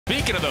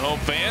Speaking of the home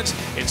fans,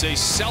 it's a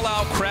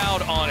sellout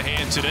crowd on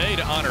hand today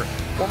to honor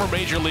former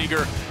Major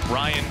Leaguer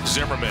Ryan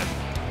Zimmerman.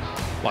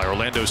 By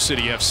Orlando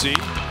City FC.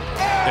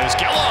 As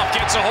Geloff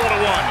gets a hold of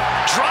one,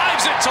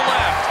 drives it to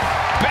left.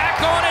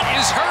 Back on it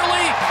is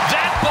Hurley.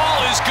 That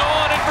ball is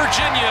gone, and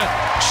Virginia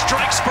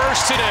strikes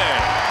first today.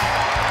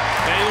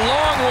 A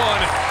long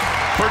one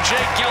for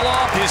Jake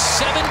Geloff, his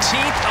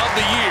 17th of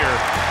the year.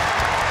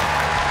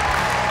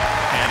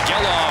 And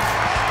Geloff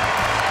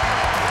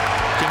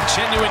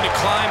continuing to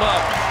climb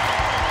up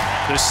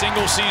the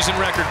single-season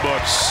record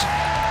books.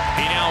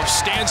 He now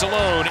stands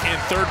alone in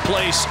third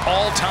place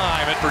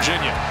all-time at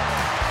Virginia.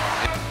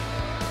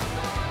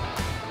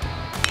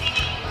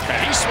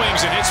 And he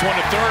swings and hits one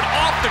to third,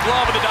 off the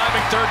glove of the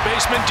diving third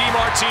baseman,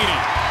 DeMartini.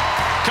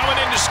 Coming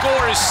in to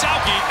score is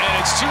Sauke, and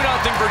it's 2-0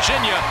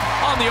 Virginia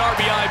on the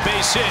RBI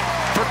base hit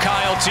for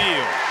Kyle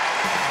Teel.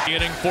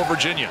 Inning for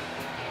Virginia.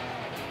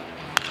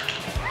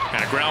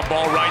 And a ground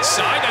ball right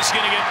side. That's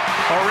going to get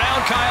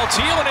around Kyle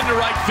Teel and into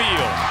right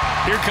field.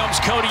 Here comes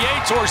Codier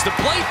towards the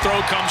plate.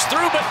 Throw comes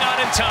through, but not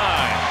in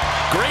time.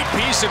 Great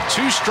piece of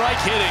two-strike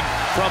hitting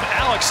from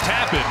Alex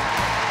Tappan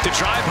to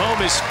drive home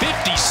his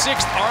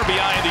 56th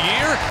RBI of the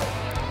year.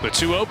 The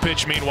 2-0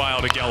 pitch, meanwhile,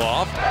 to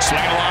Geloff.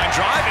 Swinging a line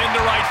drive into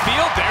right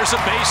field. There's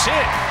a base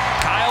hit.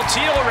 Kyle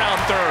Teel around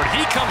third.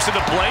 He comes to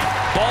the plate.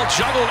 Ball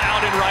juggled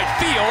out in right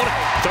field.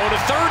 Throw to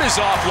third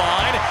is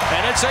offline,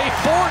 and it's a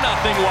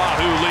 4-0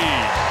 Wahoo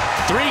lead.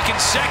 3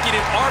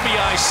 consecutive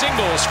RBI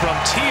singles from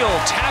Teel,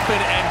 Tappan,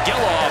 and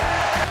Geloff.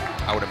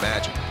 I would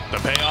imagine.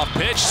 The payoff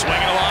pitch,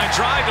 swinging a line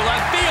drive to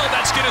left field.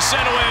 That's going to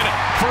settle in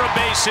for a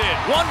base hit.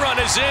 1 run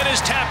is in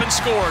as Tappan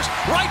scores.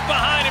 Right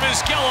behind him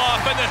is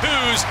Geloff, and the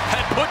Hoos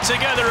had put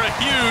together a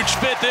huge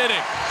 5th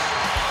inning.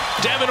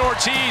 Devin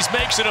Ortiz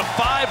makes it a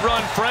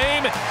 5-run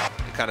frame.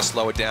 Kind of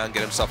slow it down,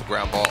 get himself a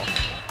ground ball.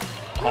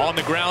 On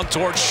the ground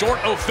towards short,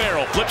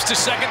 O'Farrell flips to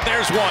second.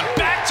 There's one.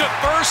 Back to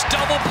first,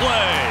 double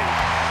play.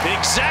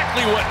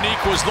 Exactly what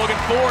Neek was looking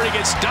for. He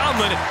gets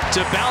Donlin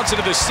to bounce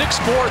into the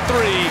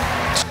 6-4-3.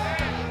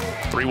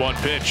 3-1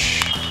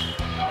 pitch.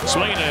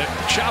 Swinging a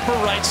chopper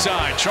right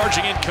side.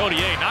 Charging in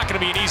Codier. Not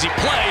going to be an easy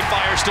play.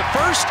 Fires to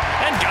first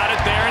and got it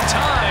there in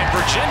time.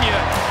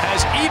 Virginia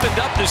has evened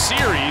up the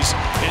series.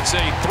 It's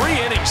a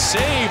 3-inning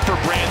save for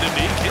Brandon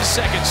Neek. His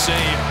 2nd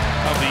save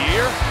of the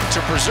year to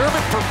preserve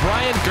it for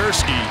Brian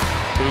Gursky,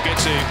 who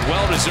gets a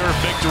well-deserved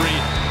victory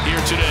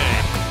here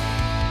today.